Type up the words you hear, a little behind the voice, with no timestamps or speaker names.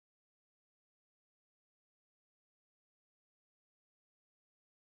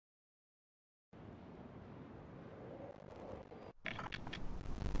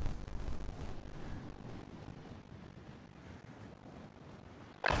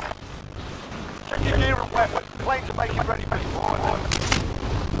weapons. Planes are making ready for deployment.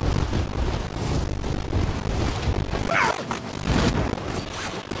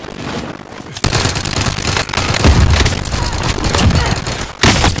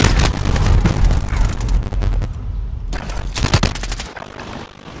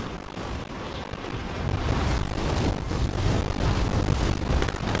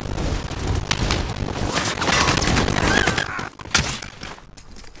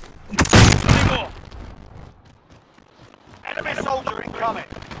 Enemy soldier incoming.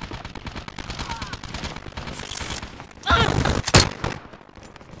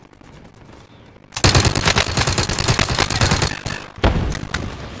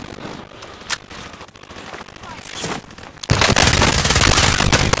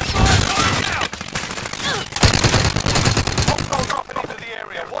 Hostile dropping into the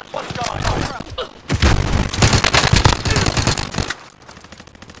area. Watch the skies.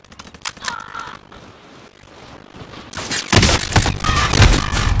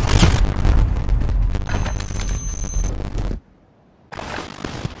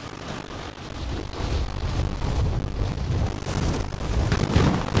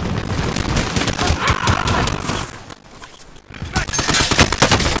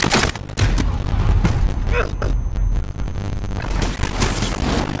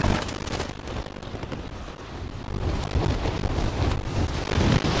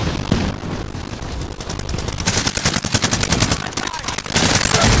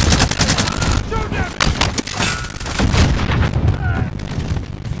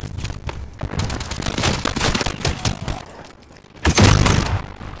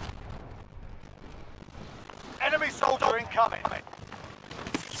 Enemy soldier incoming.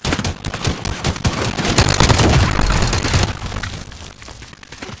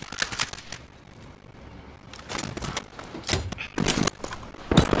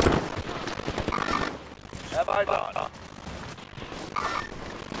 Have I done?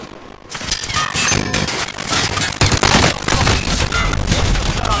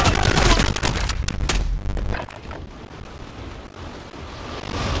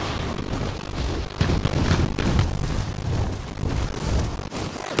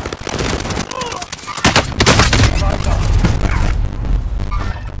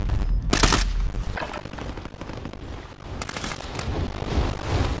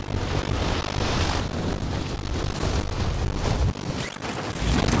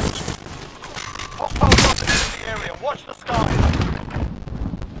 Watch the sky!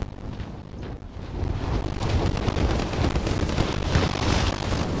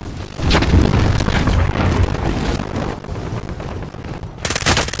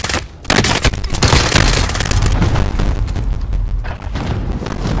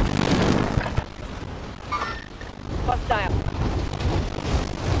 Hostile.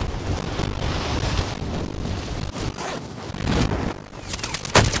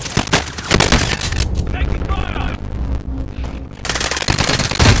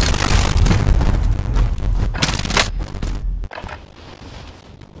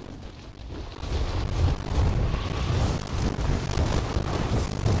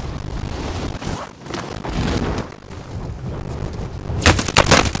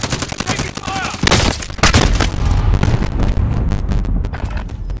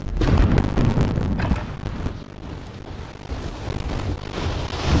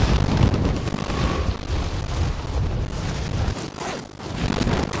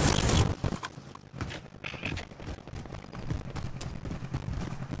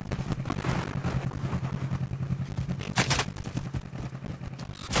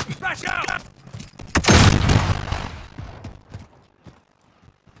 Smash out!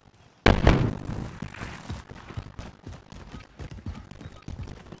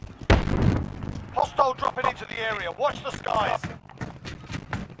 Hostile dropping into the area. Watch the skies.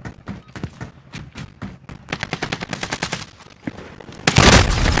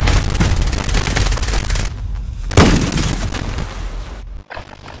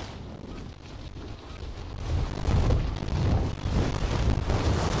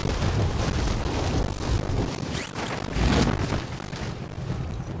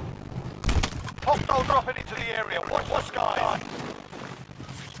 Hostile dropping into the area. Watch the skies.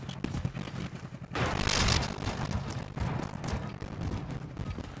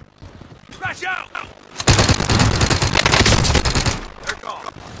 Smash out! They're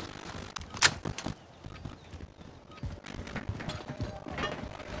gone.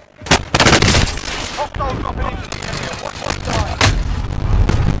 Hostile dropping into the area. Watch the skies.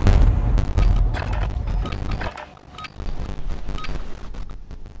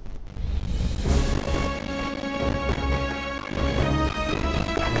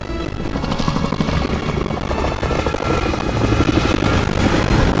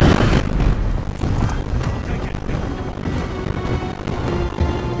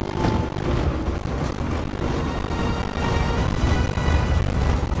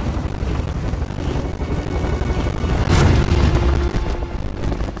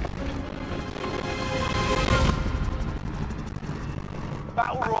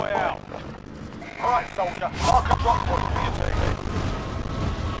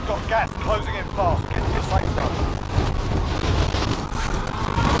 got gas closing in fast. Get to your safe zone.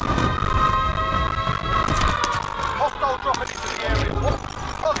 Hostile dropping into the area.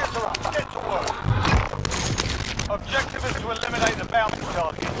 Targets are up. Get to work. Objective is to eliminate the bounty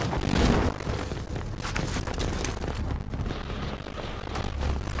target.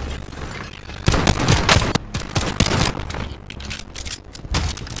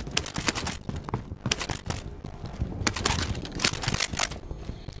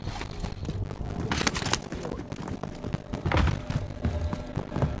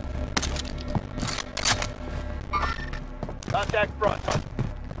 Contact front.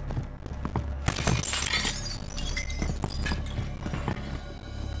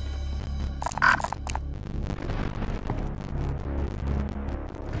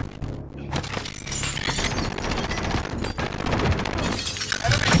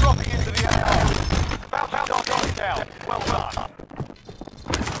 Enemy dropping into the AR. Bounty target down. Well done.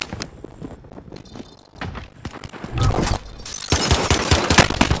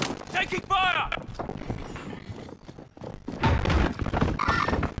 Taking fire!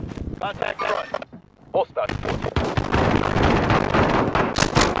 Contact front. Hostile.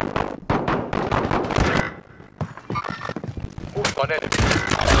 Moving on enemy.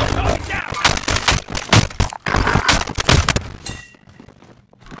 Target down!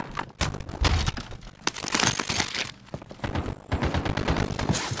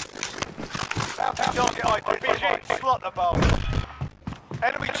 Bounty target identified. Slot the bow.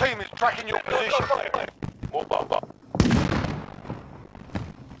 Enemy team is tracking your position. Move up.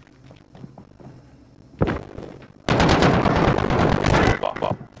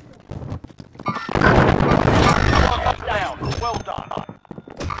 Down. Well done.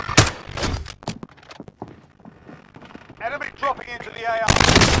 Enemy dropping into the AR.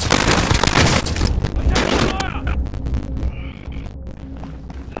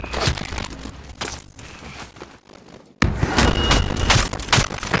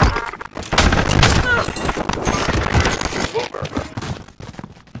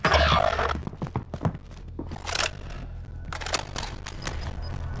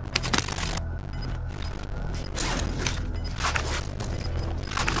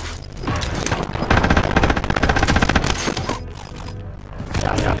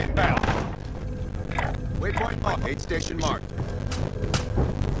 Inbound. Waypoint marked. Aid station marked.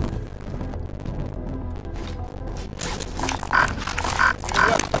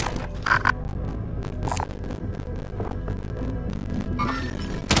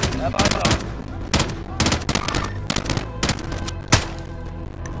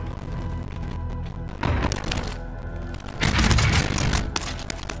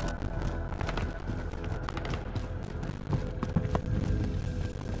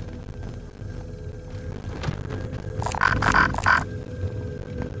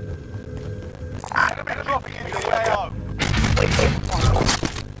 Enemy dropping into the AO.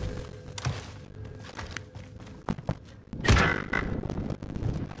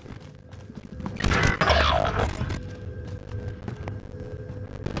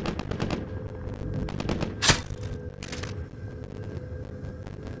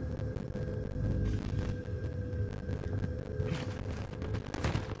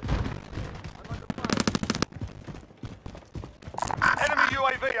 Enemy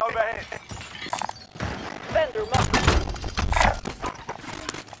UAV overhead. Vendor marked.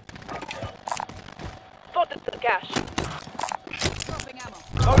 Spotted the cache.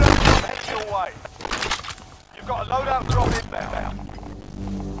 Loadout drop heading your way. You've got a loadout drop inbound.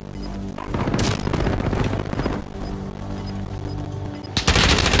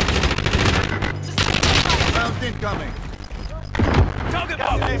 Round incoming. Target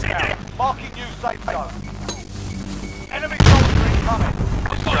Gas bomb! is inbound. Marking you safe zone. Enemy soldier incoming.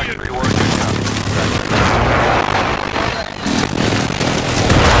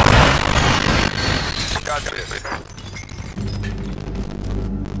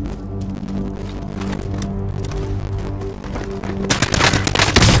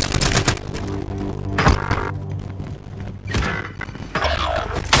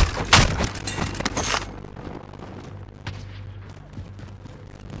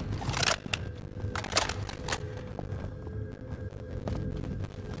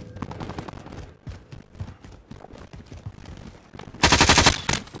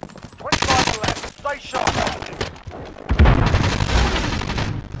 Stay sharp.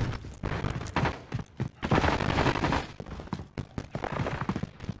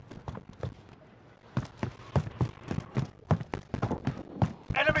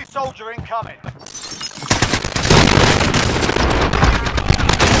 Enemy soldier incoming.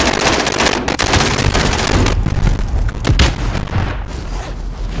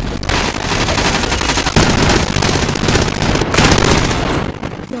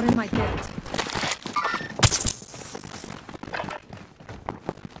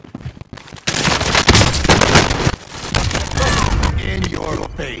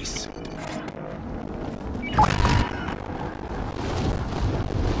 base.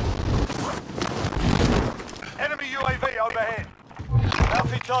 Enemy UAV overhead.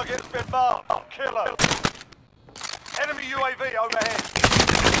 Bounty target has been marked. Killer. Enemy UAV overhead.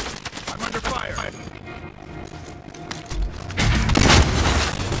 I'm under fire.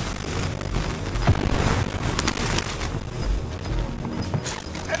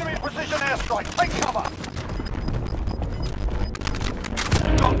 Enemy precision airstrike. Take cover.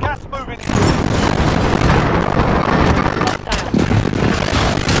 Got gas moving in.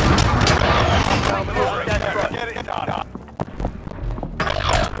 Get it done.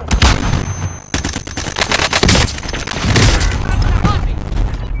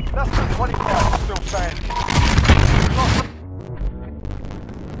 Less than 25 still standing. Lost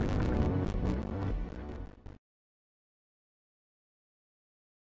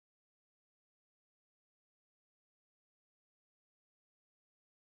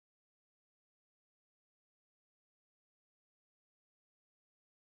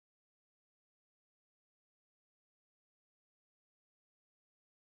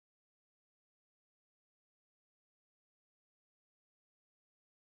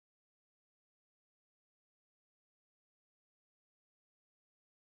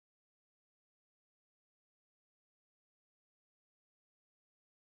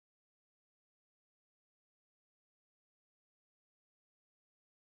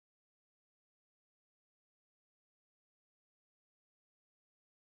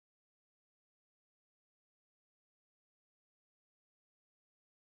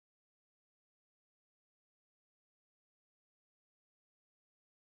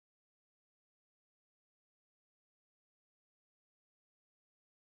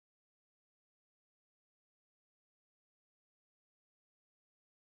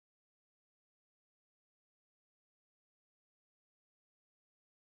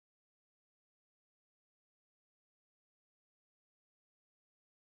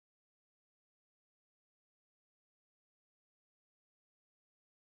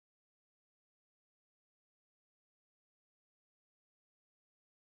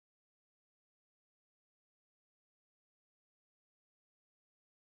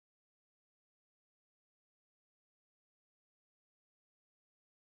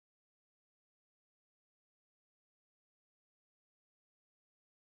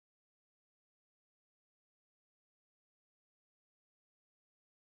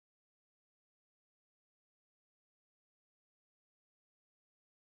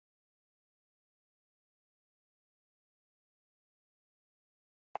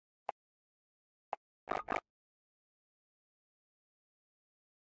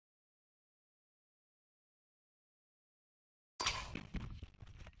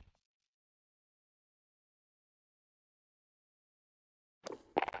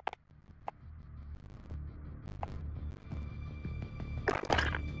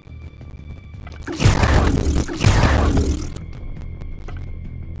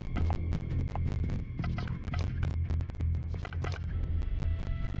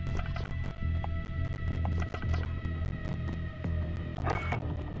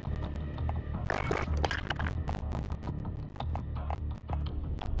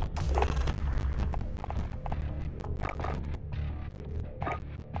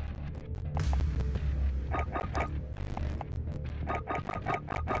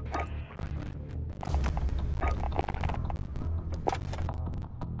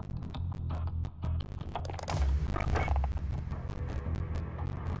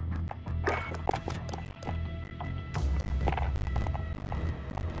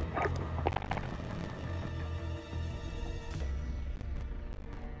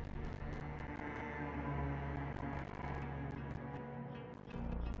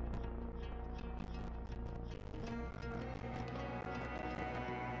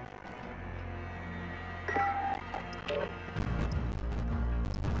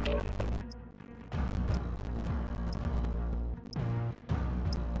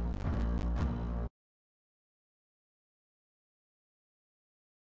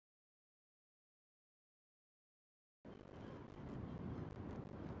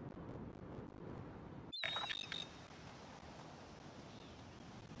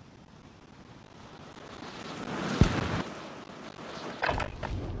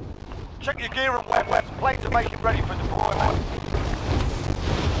Check your gear and weapons. Planes are making ready for deployment.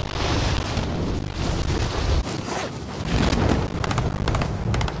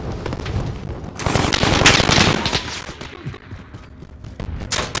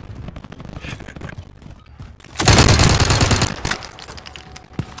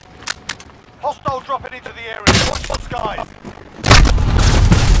 Hostile dropping into the area. Watch the skies.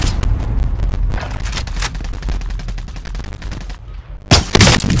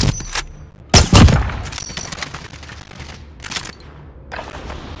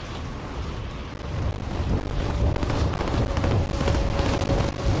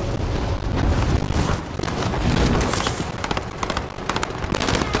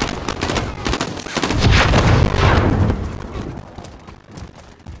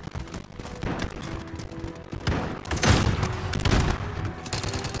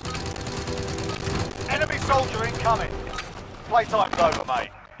 soldier incoming. Playtime's over, mate.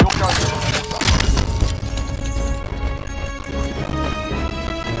 You're going to the war zone.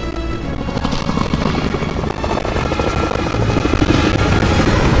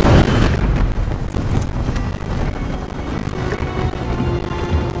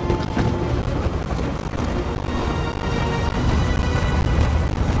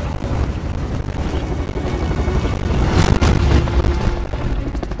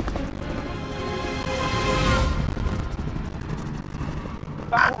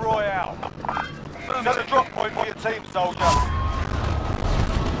 Battle Royale. Set a drop point for your team, soldier.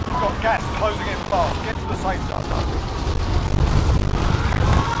 Got gas closing in fast. Get to the safe zone.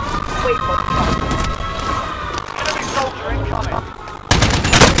 Wait for it. Enemy soldier incoming.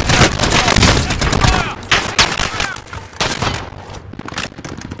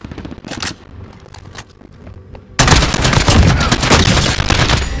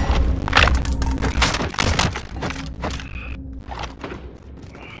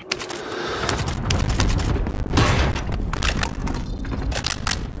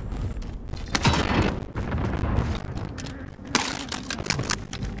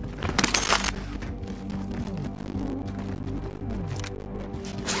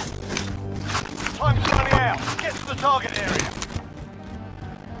 Time's running out. Get to the target area.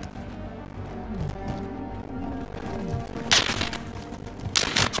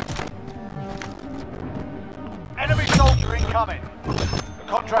 Enemy soldier incoming. The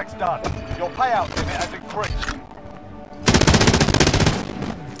contract's done. Your payout limit has increased.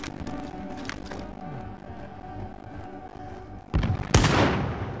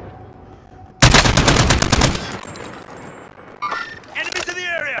 Enemies in the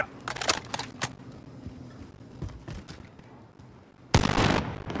area!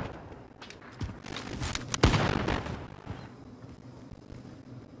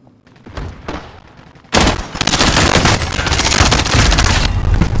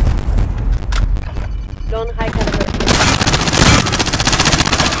 Zone high caliber.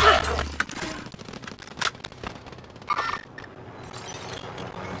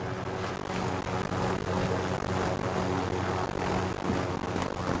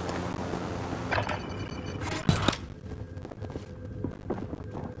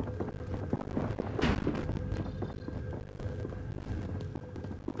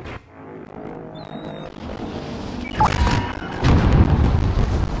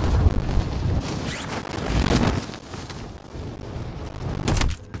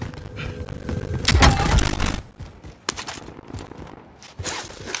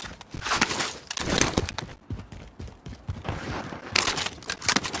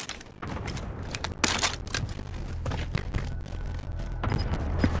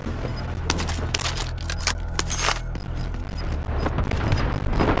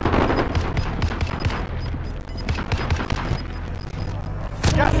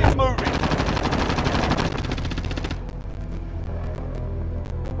 Gas is moving.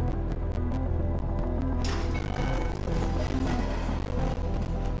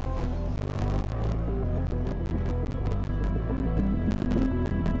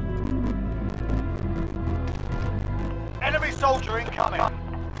 Enemy soldier incoming.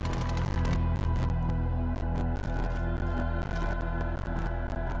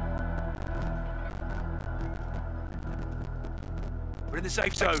 We're in the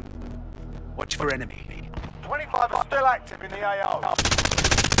safe zone. Watch for enemy. 25 are still active in the AO.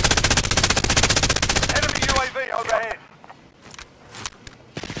 Enemy UAV overhead.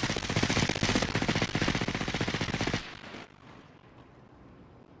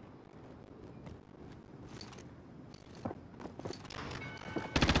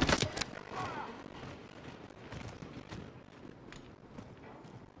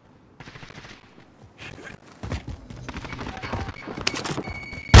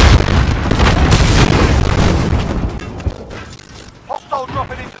 Hostile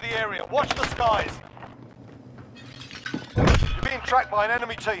dropping into the area. Watch the skies. You're being tracked by an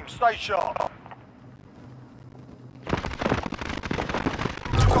enemy team. Stay sharp.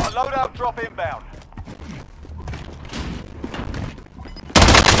 You've got a loadout drop inbound.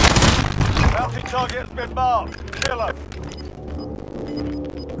 Bounty target has been marked. Kill him.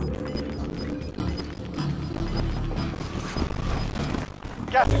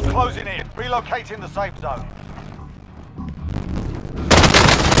 Gas is closing in. Relocating the safe zone.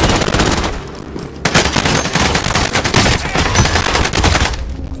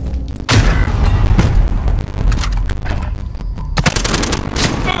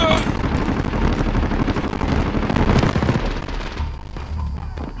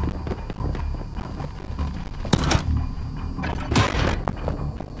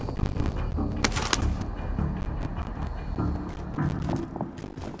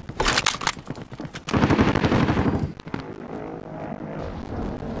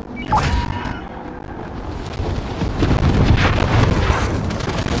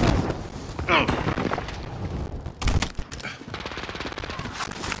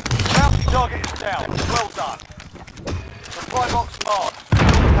 down. Well done. Supply box marked.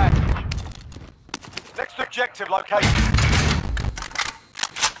 Secure package. Next objective location.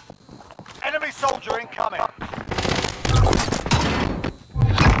 Enemy soldier incoming.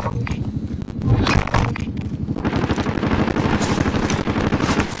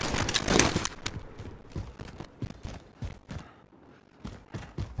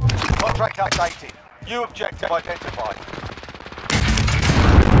 Contract updated. New objective identified.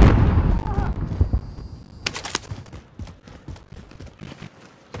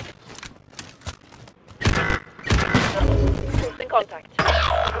 In contact.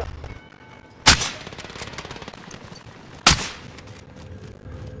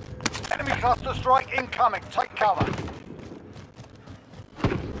 Enemy cluster strike incoming. Take cover.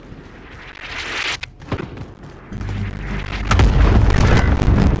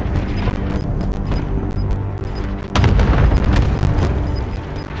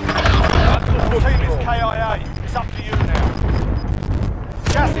 Your team is KIA. It's up to you now.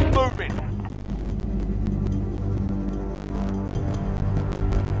 Gas is moving.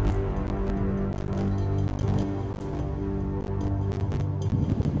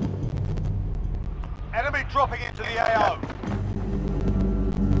 Enemy dropping into the AO.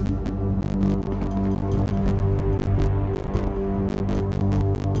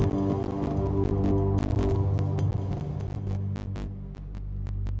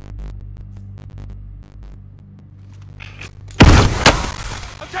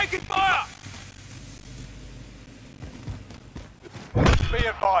 I'm taking fire! Be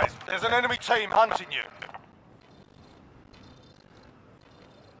advised, there's an enemy team hunting you.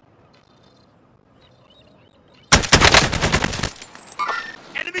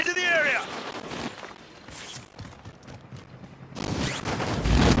 Enemies in the area!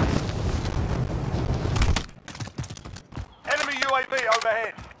 Enemy UAV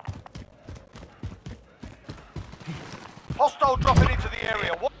overhead. Hostile dropping into the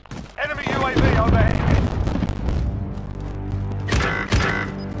area. What? Enemy UAV overhead.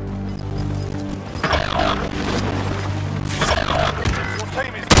 Your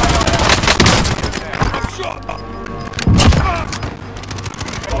team is I'm shot!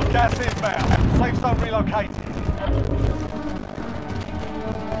 got gas inbound. Safe zone relocated.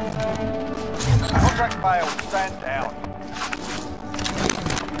 Contract failed. Stand down.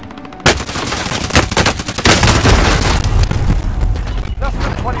 Less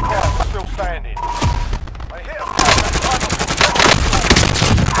than 25 still standing. They hit us down that time.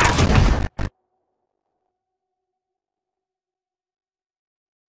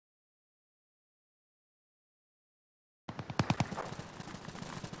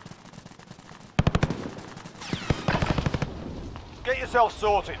 Get yourself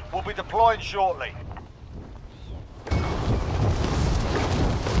sorted. We'll be deploying shortly.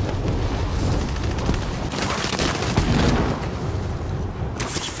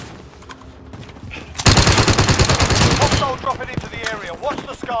 Hostile dropping into the area. Watch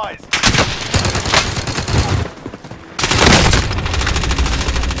the skies.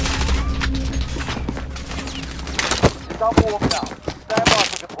 Done warmed up. Stand by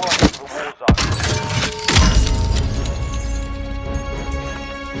for deployment to WARZONE.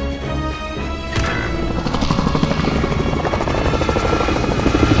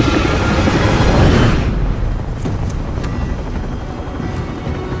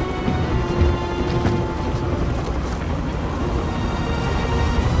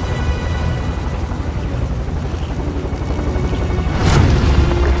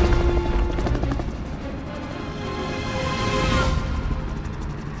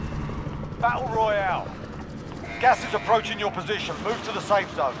 Battle Royale. Gas is approaching your position. Move to the safe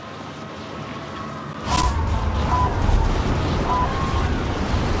zone.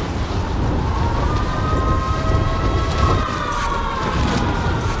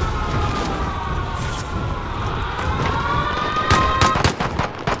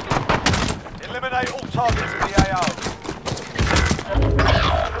 Eliminate all targets in the AO.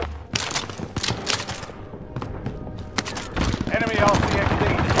 Enemy RCXD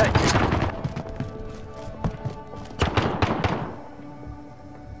detected.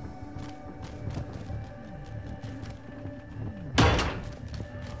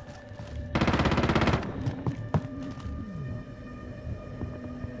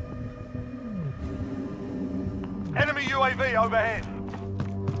 Enemy UAV overhead.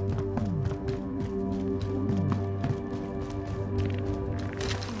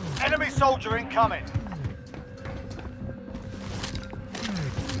 Enemy soldier incoming.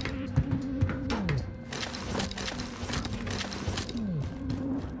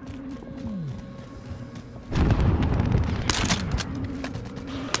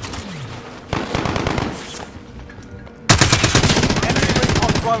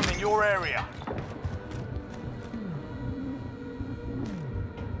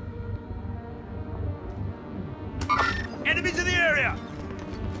 Enemies in the area!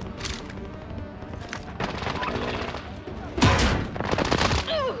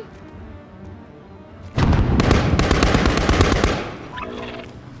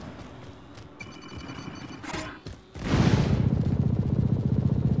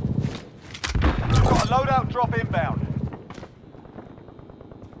 Got a loadout drop inbound.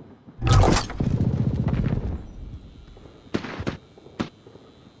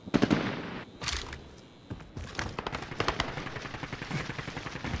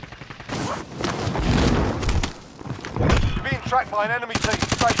 You're being tracked by an enemy team.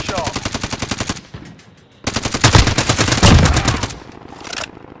 Stay sharp.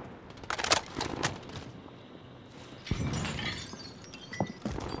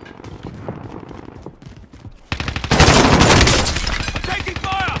 Taking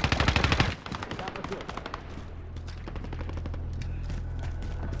fire!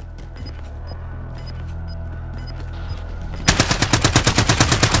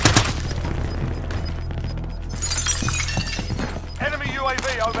 Enemy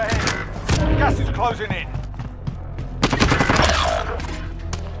UAV overhead. Gas is closing in.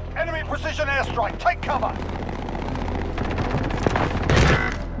 Enemy precision airstrike. Take cover. All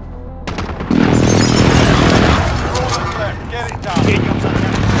that's left. Get it done. Here comes that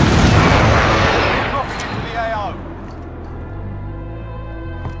tank. Dropping into the AO.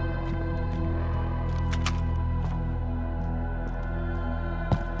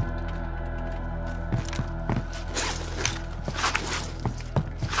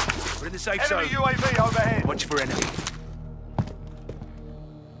 We're in the safe Enemy zone. UAV overhead. Watch for enemy.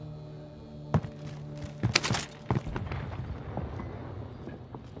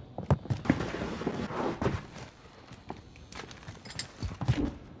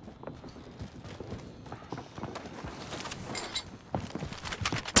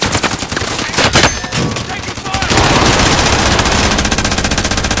 Taking fire!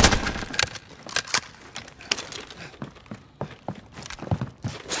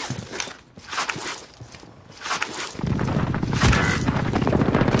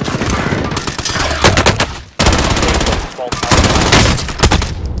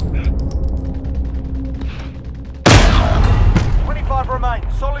 Remain.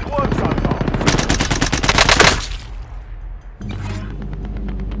 Solid work so far.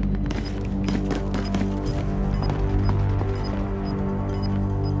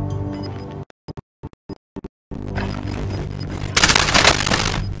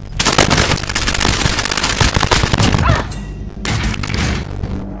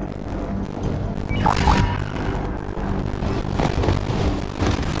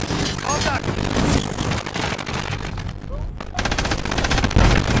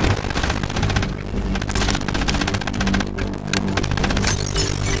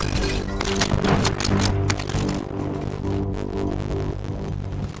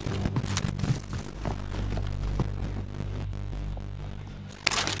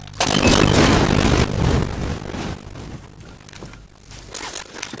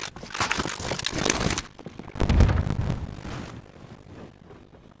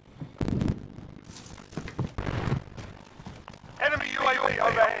 Enemy UAV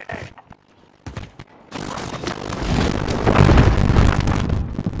overhead.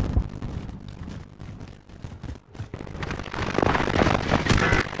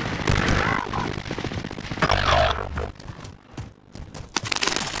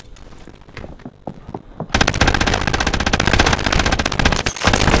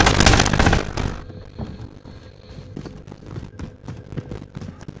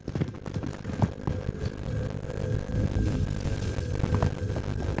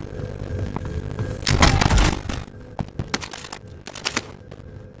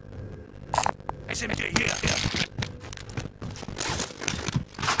 SMG here.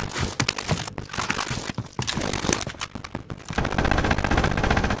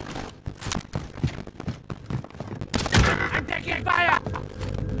 I'm taking fire!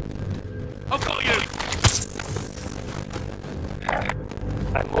 I've got you!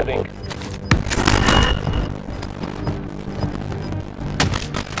 I'm moving.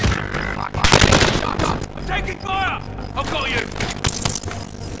 I'm taking fire! I've got you!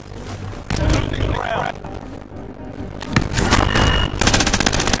 Losing ground.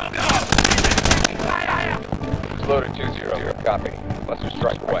 Loader 2-0. Copy. Buster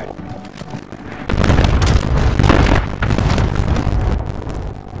strike away.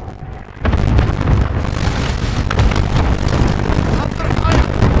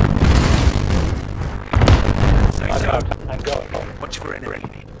 I'm going. Watch for enemy.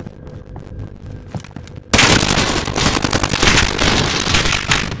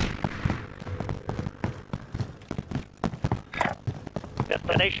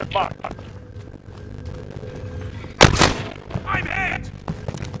 Destination marked. I'm hit!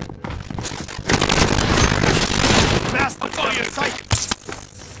 Fast! I've got you! Sight!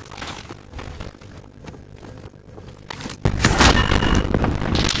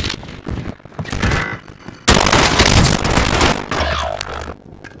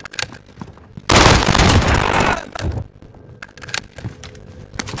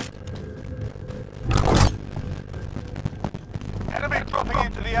 Enemy dropping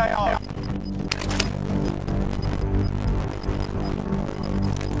into the AR.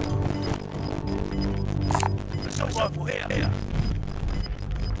 Assault rifle here.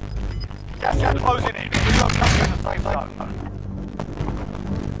 Gas is closing in. We got coming in the safe zone.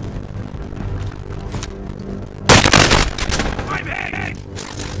 I'm hit!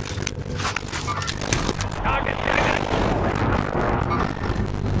 Target eliminated.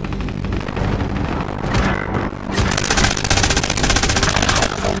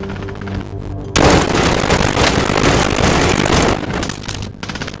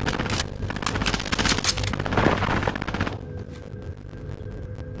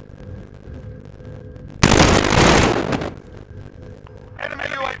 Enemy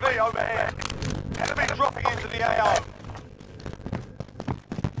UAV overhead. Enemy dropping into the AO.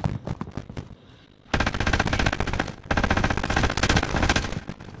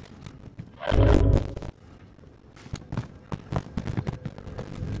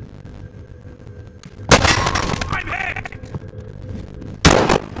 I'm hit!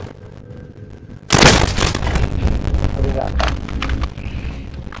 Copy that.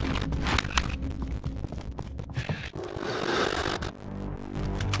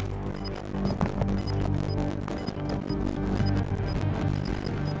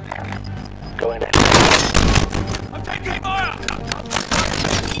 Going in. I'm taking fire!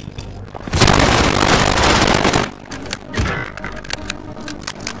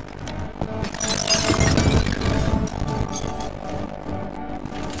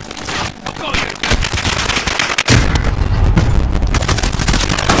 I've got you!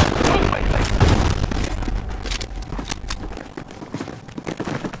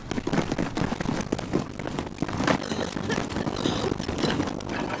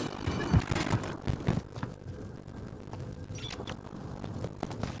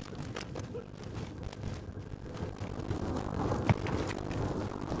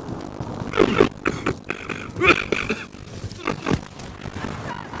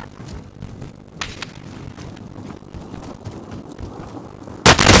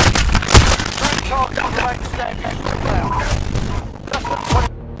 Target remains standing. That's the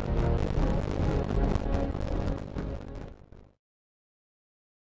 20.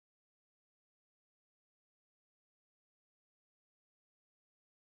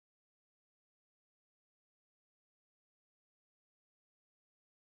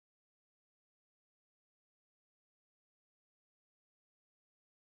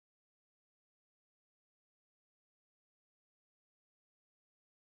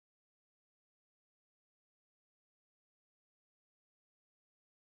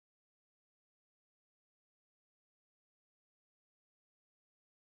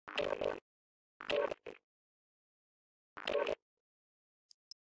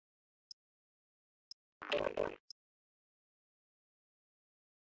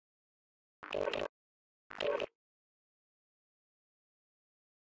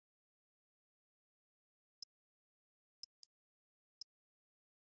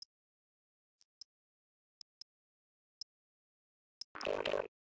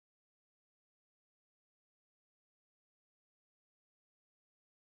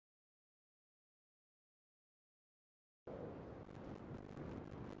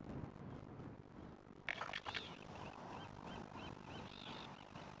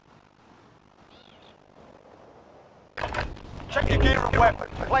 Check your gear and weapons.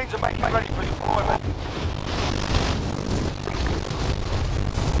 Planes are making ready for deployment.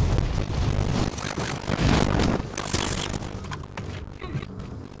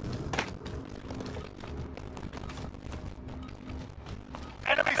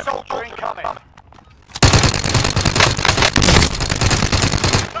 Enemy soldier incoming.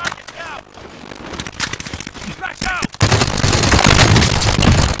 Target down! Flash out!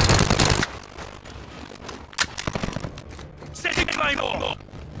 Setting claymore!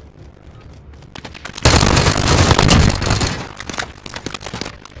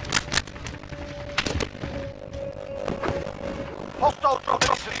 Hostile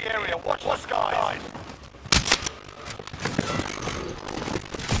dropping into the area. Watch the skies.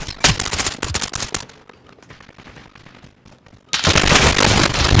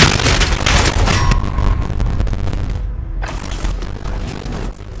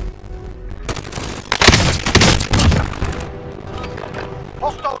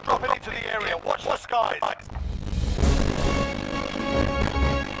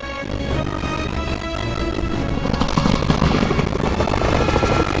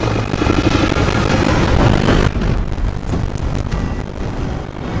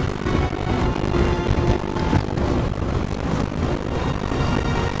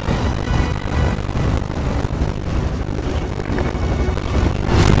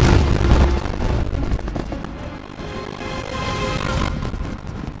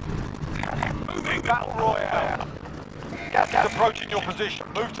 position.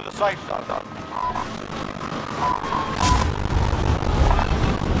 Move to the safe zone.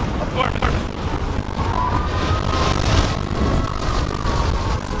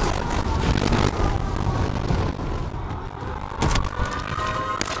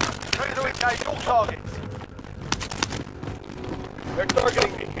 Clear to engage all targets. They're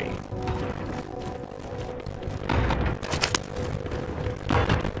targeting me.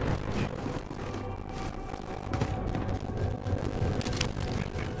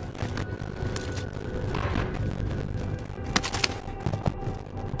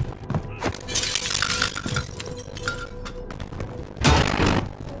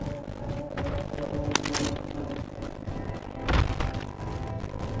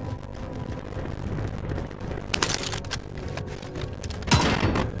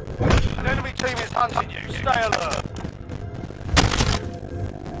 An enemy team is hunting you. Stay alert.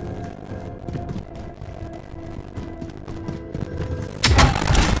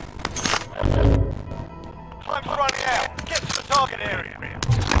 Time's running out. Get to the target area.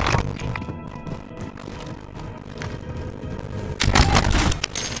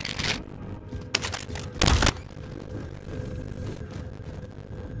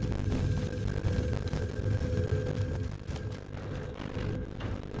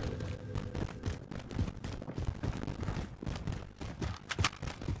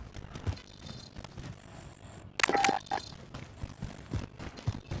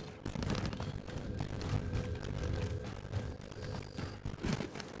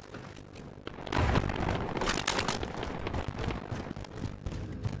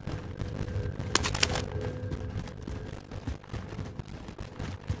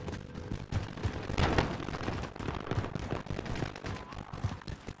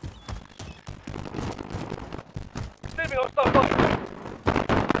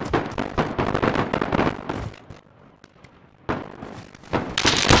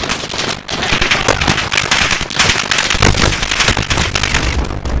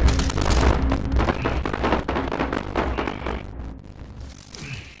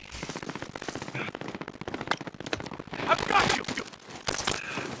 I've got you!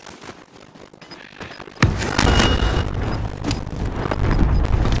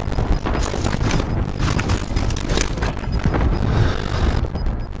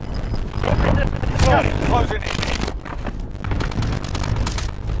 Gas is closing in.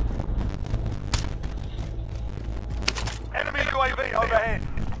 Enemy UAV overhead.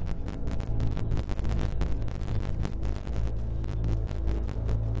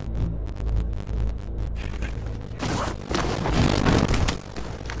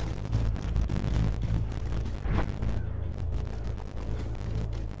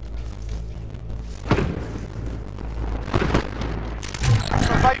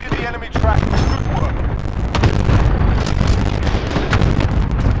 Evaded the enemy track. Good work.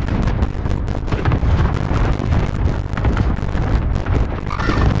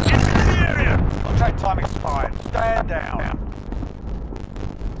 Into the area! Contract time expired. Stand down.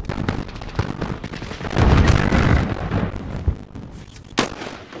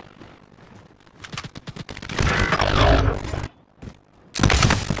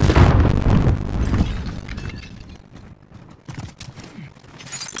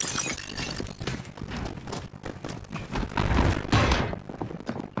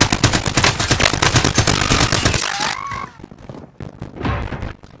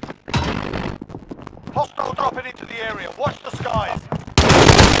 Hostile dropping into the area. Watch the skies.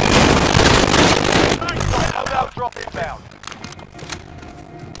 Loadout drop inbound.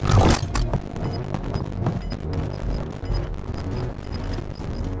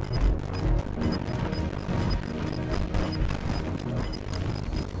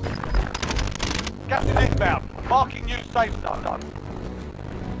 Gas is inbound. Marking new safe zone.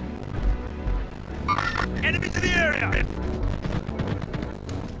 Enemy to the area!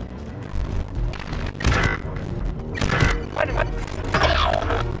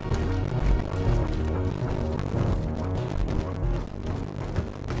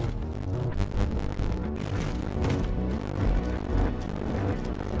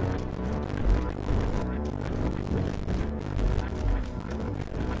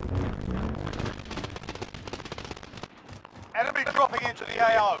 Enemy dropping into the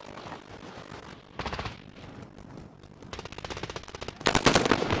AO.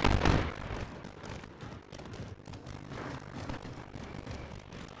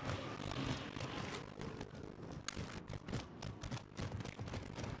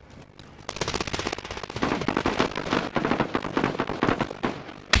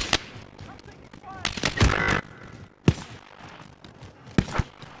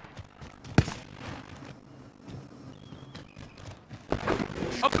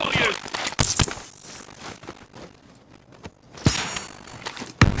 I've got you!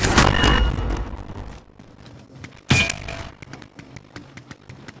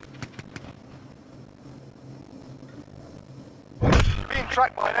 Being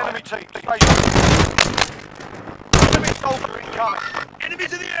tracked by an enemy team. Stay. Enemy soldier incoming.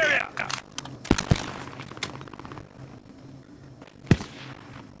 Enemies in the area!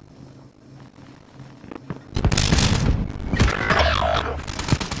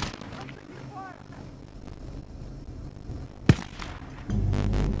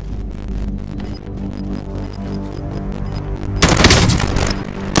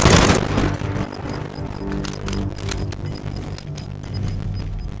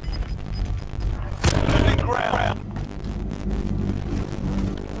 Losing ground.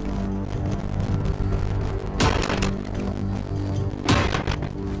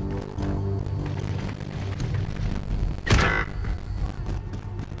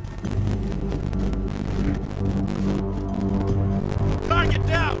 Target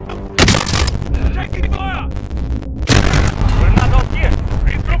down! Taking fire! We're not out here.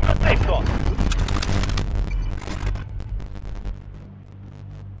 Regroup the safe zone.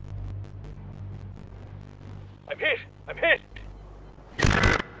 I'm hit. I'm hit.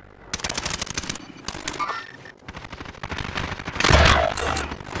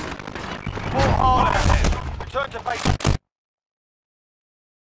 More hard ahead. Return to base.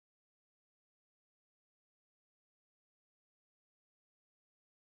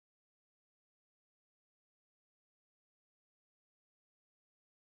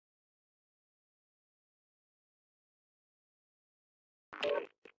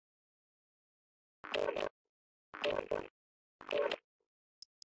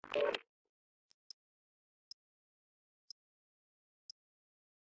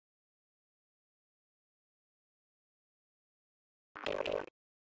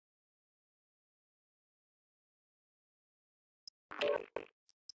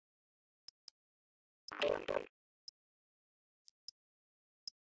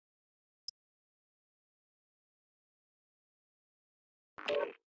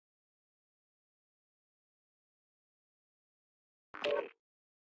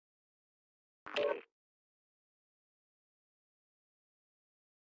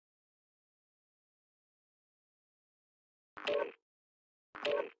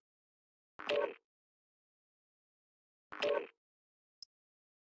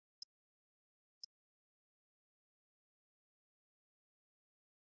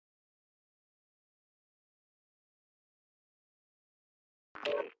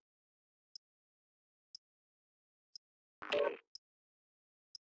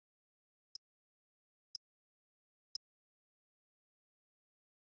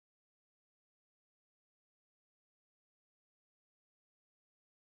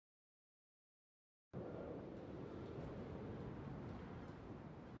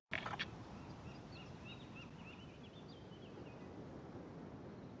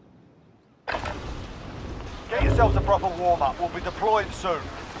 Get yourselves a proper warm-up. We'll be deploying soon.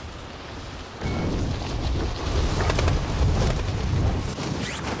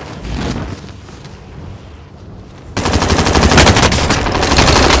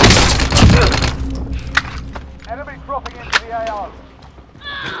 Enemy dropping into the AO.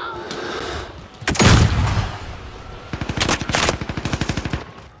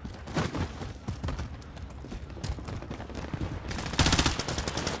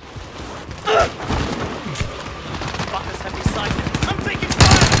 Butters have decided. I'm taking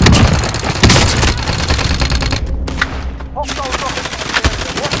fire! Hostile dropping into the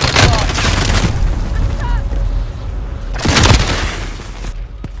area. Watch the sky.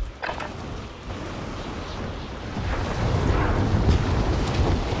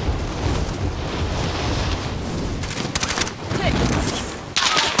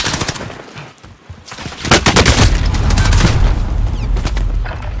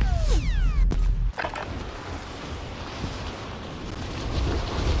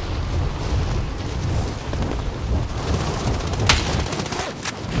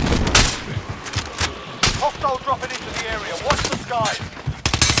 Hostile dropping into the area. Watch the skies.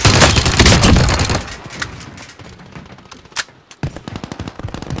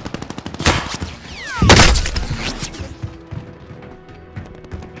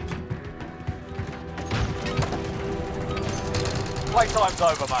 Playtime's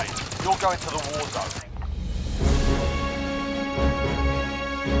over, mate. You're going to the war zone.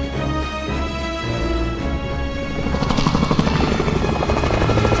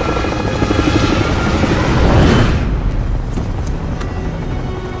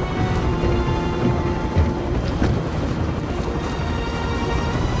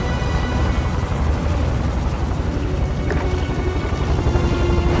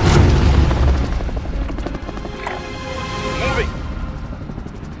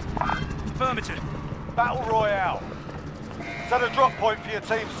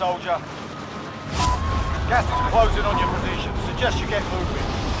 team, soldier. Gas is closing on your position. Suggest you get moving.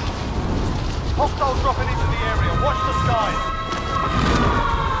 Hostiles dropping into the area. Watch the skies.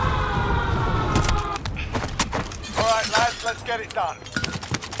 Alright, lads, let's get it done.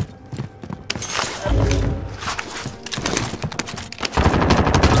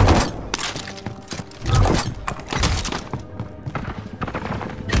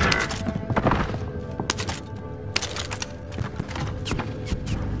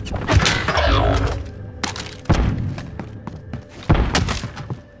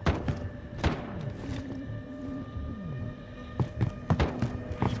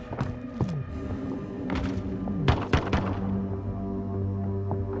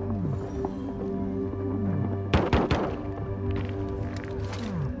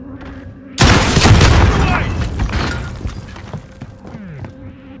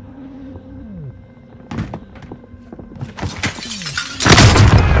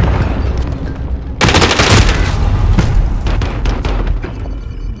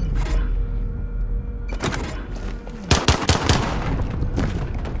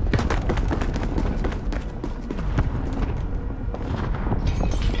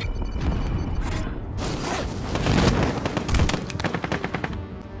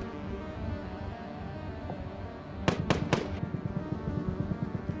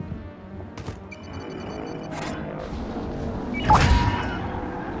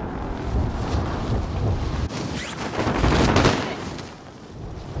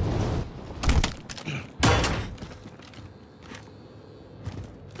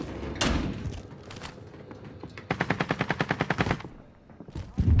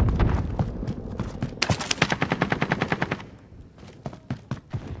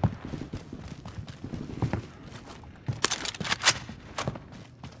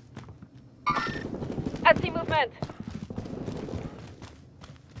 I see movement.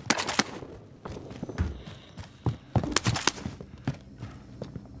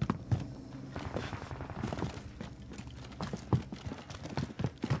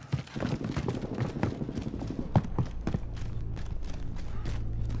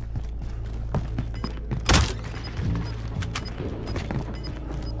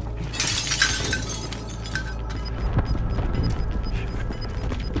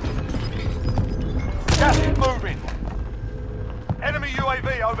 Gas is moving. Enemy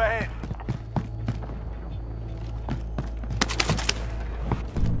UAV overhead.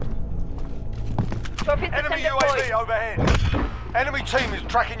 Trophy Enemy system UAV deployed. overhead. Enemy team is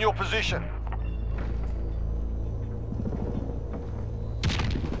tracking your position.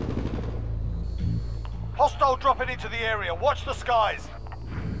 Hostile dropping into the area. Watch the skies.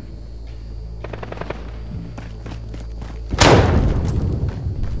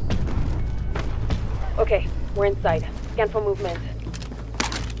 Okay, we're inside. Scan for movement.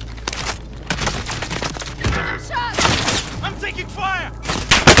 I'm taking fire!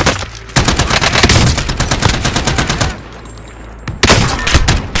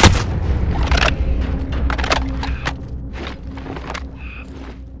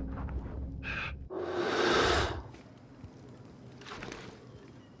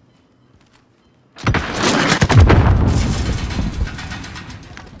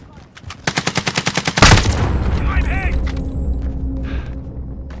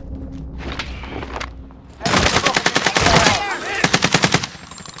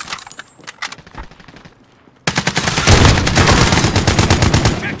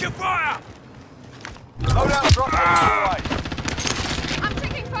 Loadout drop on your right. I'm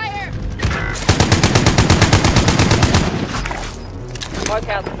taking fire! Mark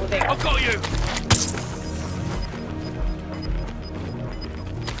out, moving. I've got you!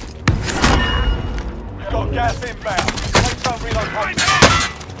 We've got gas inbound. Safe zone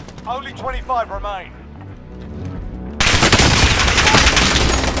relocation. Only 25 remain.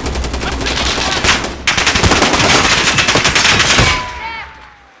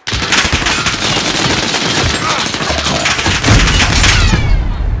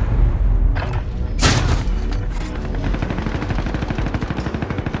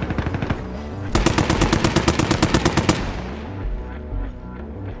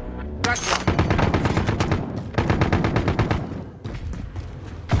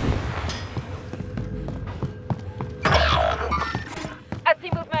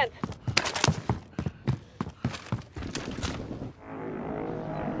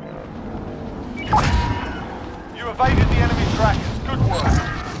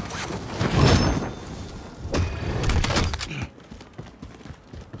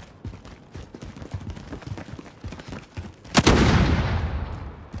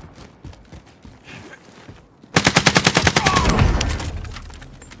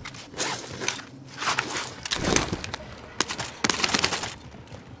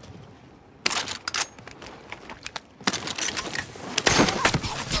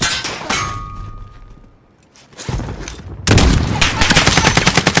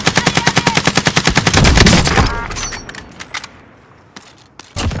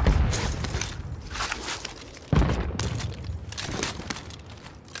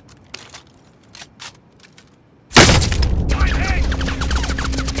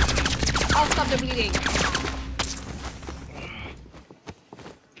 are bleeding.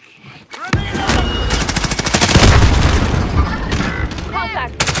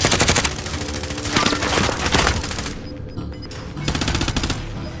 Contact!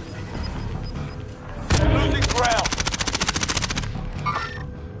 Losing ground.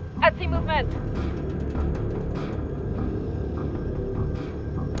 I see movement.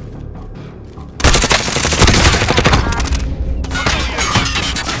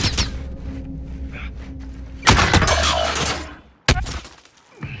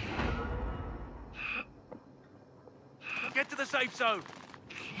 Get to the safe zone.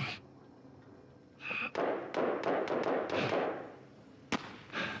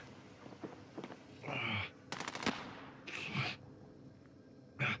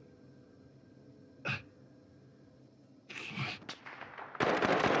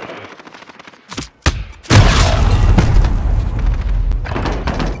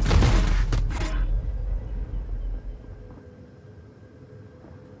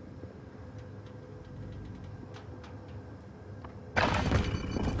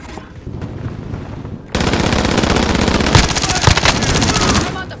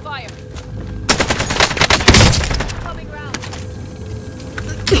 I'm under fire. Coming round.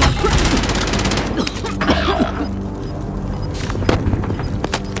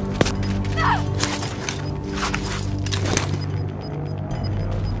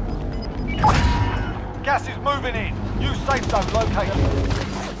 Gas is moving in. New safe zone located.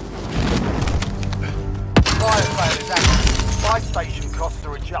 Fire sale is active. Buy station costs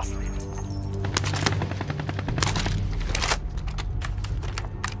are adjusted.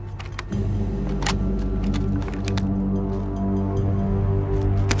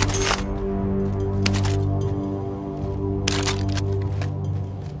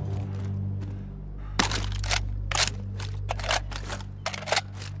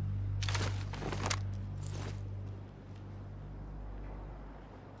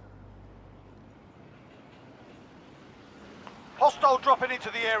 Hostile dropping into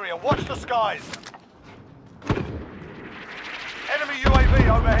the area. Watch the skies. Enemy UAV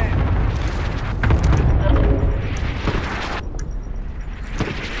overhead.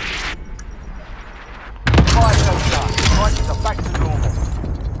 Fire cell shut. Prices are back to normal.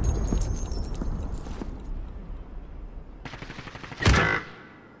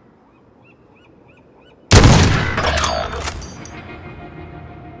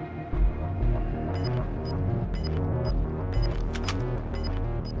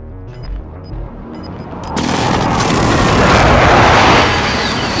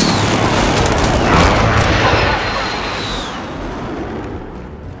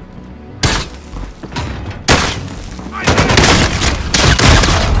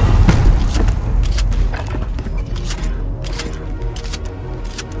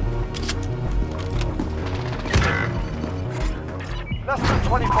 Less than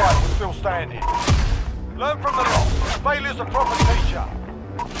 25 were still standing. Learn from the loss. Failures are property